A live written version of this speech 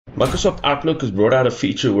Microsoft Outlook has brought out a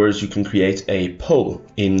feature where you can create a poll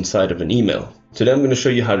inside of an email. Today I'm going to show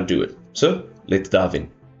you how to do it. So let's dive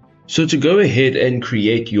in. So to go ahead and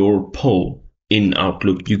create your poll in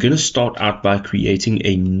Outlook, you're going to start out by creating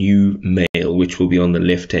a new mail, which will be on the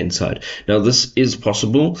left-hand side. Now this is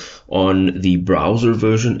possible on the browser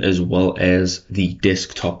version as well as the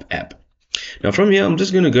desktop app. Now from here, I'm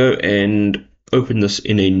just going to go and open this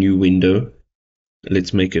in a new window.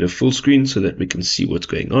 Let's make it a full screen so that we can see what's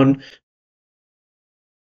going on.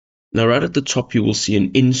 Now right at the top, you will see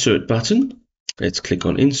an insert button. Let's click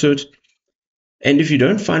on insert. And if you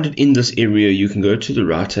don't find it in this area, you can go to the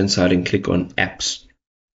right hand side and click on apps.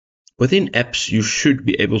 Within apps, you should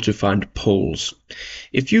be able to find polls.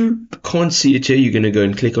 If you can't see it here, you're going to go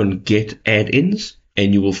and click on get add-ins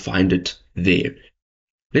and you will find it there.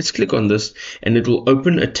 Let's click on this and it will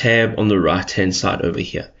open a tab on the right hand side over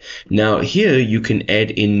here. Now here you can add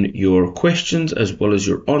in your questions as well as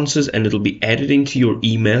your answers, and it'll be added into your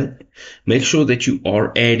email. Make sure that you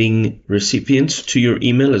are adding recipients to your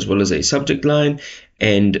email as well as a subject line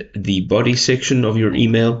and the body section of your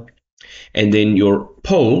email. And then your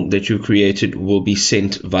poll that you created will be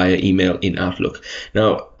sent via email in Outlook.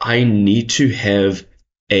 Now I need to have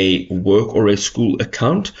a work or a school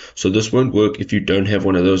account, so this won't work if you don't have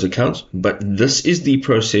one of those accounts, but this is the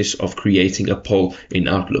process of creating a poll in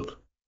Outlook.